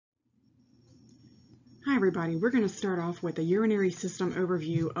Hi everybody, we're going to start off with a urinary system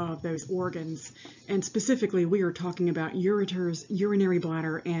overview of those organs, and specifically we are talking about ureters, urinary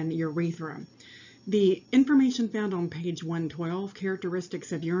bladder, and urethra. The information found on page 112,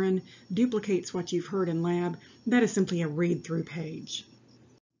 characteristics of urine, duplicates what you've heard in lab. That is simply a read-through page.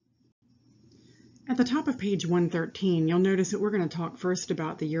 At the top of page 113, you'll notice that we're going to talk first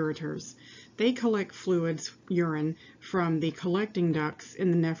about the ureters. They collect fluids, urine, from the collecting ducts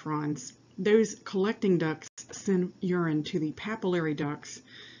in the nephrons. Those collecting ducts send urine to the papillary ducts,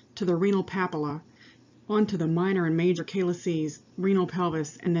 to the renal papilla, onto the minor and major calyces, renal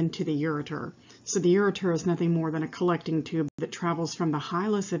pelvis, and then to the ureter. So the ureter is nothing more than a collecting tube that travels from the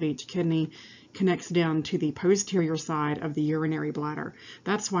hilus of each kidney, connects down to the posterior side of the urinary bladder.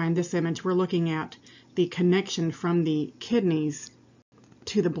 That's why in this image we're looking at the connection from the kidneys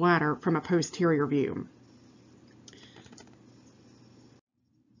to the bladder from a posterior view.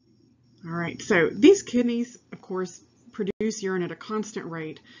 All right, so these kidneys, of course, produce urine at a constant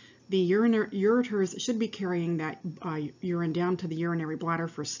rate. The ureters should be carrying that urine down to the urinary bladder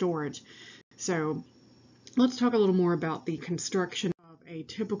for storage. So let's talk a little more about the construction of a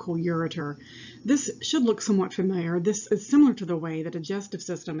typical ureter. This should look somewhat familiar. This is similar to the way the digestive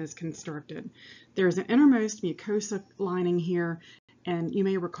system is constructed. There's an innermost mucosa lining here, and you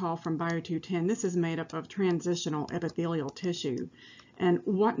may recall from Bio 210, this is made up of transitional epithelial tissue. And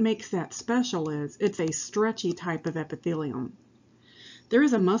what makes that special is it's a stretchy type of epithelium. There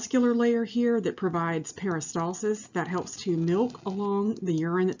is a muscular layer here that provides peristalsis that helps to milk along the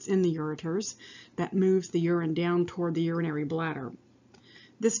urine that's in the ureters, that moves the urine down toward the urinary bladder.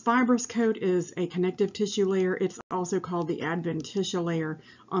 This fibrous coat is a connective tissue layer. It's also called the adventitia layer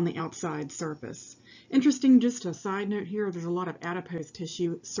on the outside surface. Interesting, just a side note here, there's a lot of adipose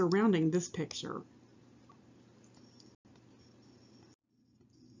tissue surrounding this picture.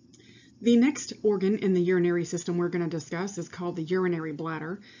 The next organ in the urinary system we're going to discuss is called the urinary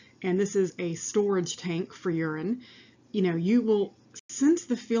bladder, and this is a storage tank for urine. You will sense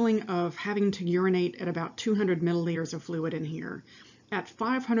the feeling of having to urinate at about 200 milliliters of fluid in here. At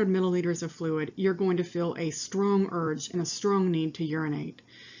 500 milliliters of fluid, you're going to feel a strong urge and a strong need to urinate.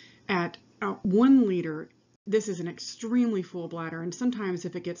 At 1 liter, this is an extremely full bladder, and sometimes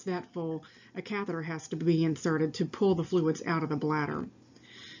if it gets that full, a catheter has to be inserted to pull the fluids out of the bladder.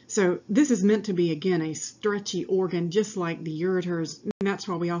 So this is meant to be, again, a stretchy organ, just like the ureters, and that's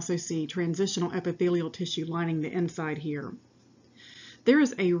why we also see transitional epithelial tissue lining the inside here. There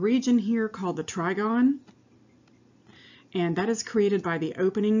is a region here called the trigone, and that is created by the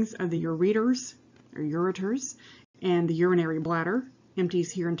openings of the ureters, and the urinary bladder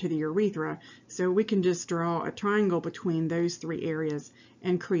empties here into the urethra. So we can just draw a triangle between those three areas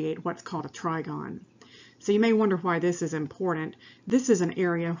and create what's called a trigone. So you may wonder why this is important. This is an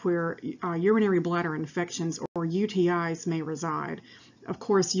area where urinary bladder infections, or UTIs, may reside. Of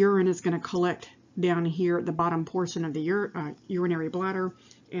course, urine is going to collect down here at the bottom portion of the urinary bladder,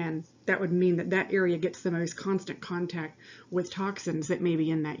 and that would mean that that area gets the most constant contact with toxins that may be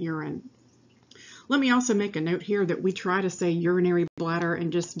in that urine. Let me also make a note here that we try to say urinary bladder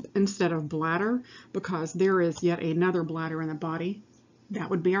and just instead of bladder, because there is yet another bladder in the body. That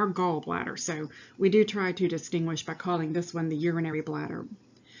would be our gallbladder, so we do try to distinguish by calling this one the urinary bladder.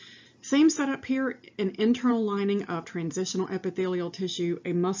 Same setup here, an internal lining of transitional epithelial tissue,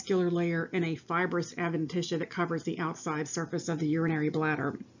 a muscular layer, and a fibrous adventitia that covers the outside surface of the urinary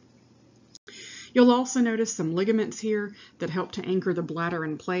bladder. You'll also notice some ligaments here that help to anchor the bladder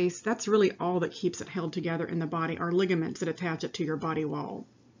in place. That's really all that keeps it held together in the body, are ligaments that attach it to your body wall.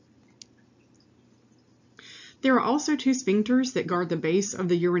 There are also two sphincters that guard the base of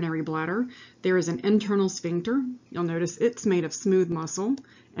the urinary bladder. There is an internal sphincter. You'll notice it's made of smooth muscle.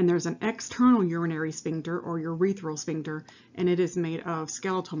 And there's an external urinary sphincter, or urethral sphincter, and it is made of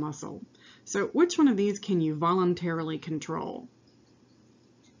skeletal muscle. So which one of these can you voluntarily control?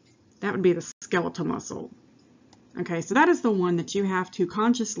 That would be the skeletal muscle. Okay, so that is the one that you have to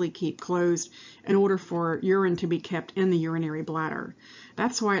consciously keep closed in order for urine to be kept in the urinary bladder.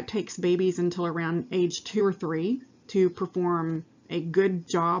 That's why it takes babies until around age 2 or 3 to perform a good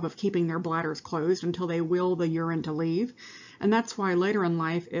job of keeping their bladders closed until they will the urine to leave. And that's why later in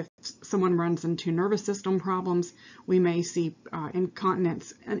life, if someone runs into nervous system problems, we may see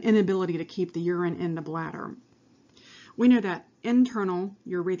incontinence, an inability to keep the urine in the bladder. We know that internal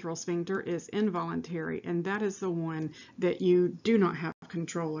urethral sphincter is involuntary, and that is the one that you do not have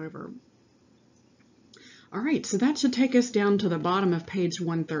control over. All right, so that should take us down to the bottom of page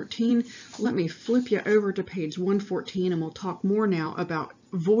 113. Let me flip you over to page 114, and we'll talk more now about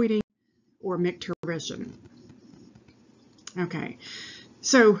voiding or micturition. Okay,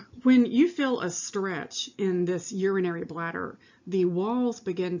 So when you feel a stretch in this urinary bladder, the walls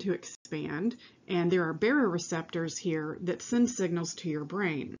begin to expand, and there are baroreceptors here that send signals to your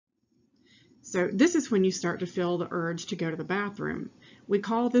brain. So this is when you start to feel the urge to go to the bathroom. We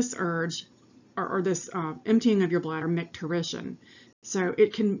call this urge, or this emptying of your bladder, micturition. So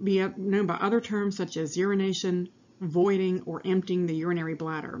it can be known by other terms such as urination, voiding, or emptying the urinary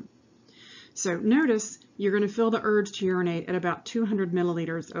bladder. So notice you're going to feel the urge to urinate at about 200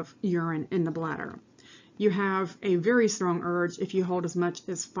 milliliters of urine in the bladder. You have a very strong urge if you hold as much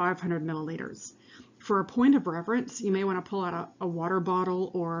as 500 milliliters. For a point of reference, you may want to pull out a water bottle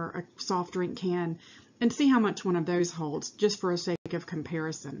or a soft drink can and see how much one of those holds, just for a sake of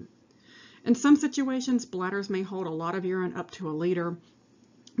comparison. In some situations, bladders may hold a lot of urine, up to a liter,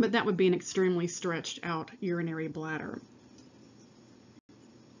 but that would be an extremely stretched out urinary bladder.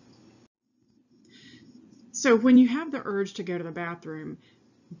 So when you have the urge to go to the bathroom,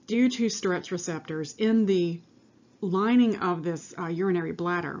 due to stretch receptors in the lining of this urinary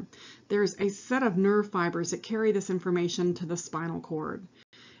bladder, there's a set of nerve fibers that carry this information to the spinal cord.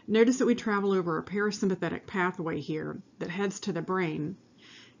 Notice that we travel over a parasympathetic pathway here that heads to the brain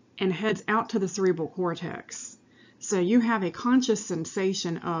and heads out to the cerebral cortex. So you have a conscious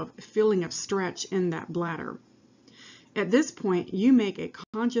sensation of feeling of stretch in that bladder. At this point, you make a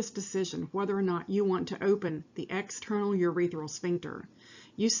conscious decision whether or not you want to open the external urethral sphincter.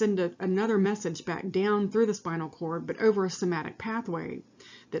 You send another message back down through the spinal cord, but over a somatic pathway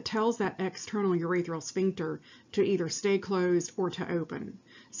that tells that external urethral sphincter to either stay closed or to open.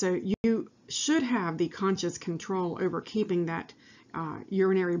 So you should have the conscious control over keeping that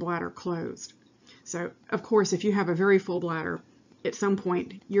urinary bladder closed. So, of course, if you have a very full bladder, at some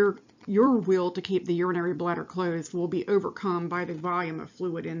point, your will to keep the urinary bladder closed will be overcome by the volume of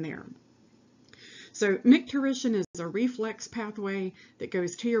fluid in there. So micturition is a reflex pathway that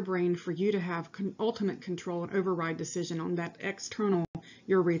goes to your brain for you to have ultimate control and override decision on that external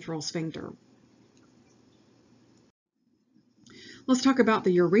urethral sphincter. Let's talk about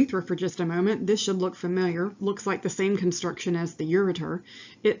the urethra for just a moment. This should look familiar. Looks like the same construction as the ureter.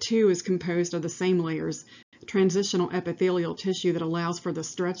 It too is composed of the same layers: transitional epithelial tissue that allows for the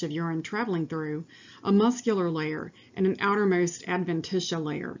stretch of urine traveling through, a muscular layer, and an outermost adventitia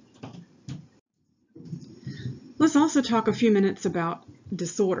layer. Let's also talk a few minutes about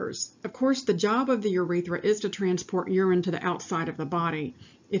disorders. Of course, the job of the urethra is to transport urine to the outside of the body.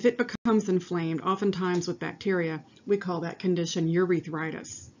 If it becomes inflamed, oftentimes with bacteria, we call that condition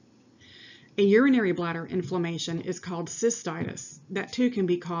urethritis. A urinary bladder inflammation is called cystitis. That too can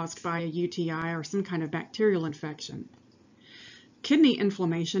be caused by a UTI or some kind of bacterial infection. Kidney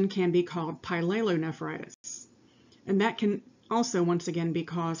inflammation can be called pyelonephritis, and that can also once again be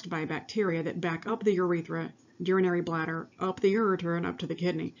caused by bacteria that back up the urethra, urinary bladder, up the ureter, and up to the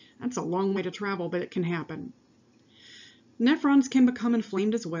kidney. That's a long way to travel, but it can happen. Nephrons can become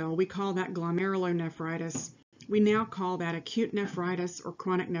inflamed as well. We call that glomerulonephritis. We now call that acute nephritis or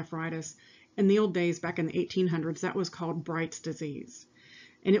chronic nephritis. In the old days, back in the 1800s, that was called Bright's disease.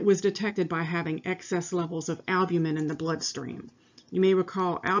 And it was detected by having excess levels of albumin in the bloodstream. You may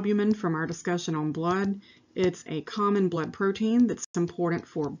recall albumin from our discussion on blood. It's a common blood protein that's important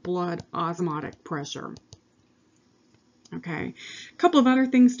for blood osmotic pressure. Okay, a couple of other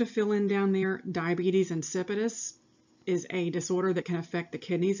things to fill in down there. Diabetes insipidus is a disorder that can affect the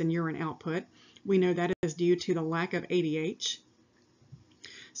kidneys and urine output. We know that is due to the lack of ADH.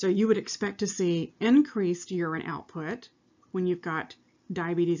 So you would expect to see increased urine output when you've got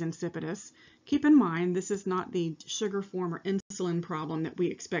diabetes insipidus. Keep in mind, this is not the sugar form or insulin problem that we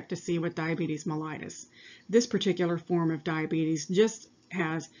expect to see with diabetes mellitus. This particular form of diabetes just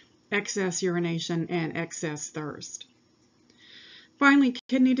has excess urination and excess thirst. Finally,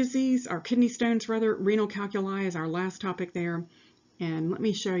 kidney disease, or kidney stones rather, renal calculi is our last topic there. And let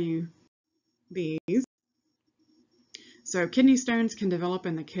me show you these. So kidney stones can develop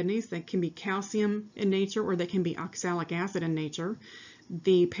in the kidneys. They can be calcium in nature, or they can be oxalic acid in nature.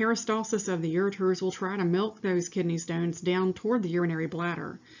 The peristalsis of the ureters will try to milk those kidney stones down toward the urinary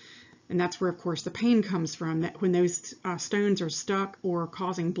bladder. And that's where, of course, the pain comes from, that when those stones are stuck or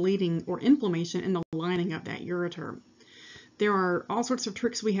causing bleeding or inflammation in the lining of that ureter. There are all sorts of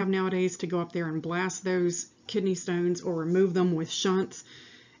tricks we have nowadays to go up there and blast those kidney stones or remove them with shunts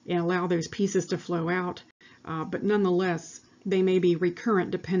and allow those pieces to flow out. But nonetheless, they may be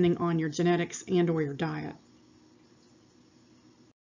recurrent depending on your genetics and or your diet.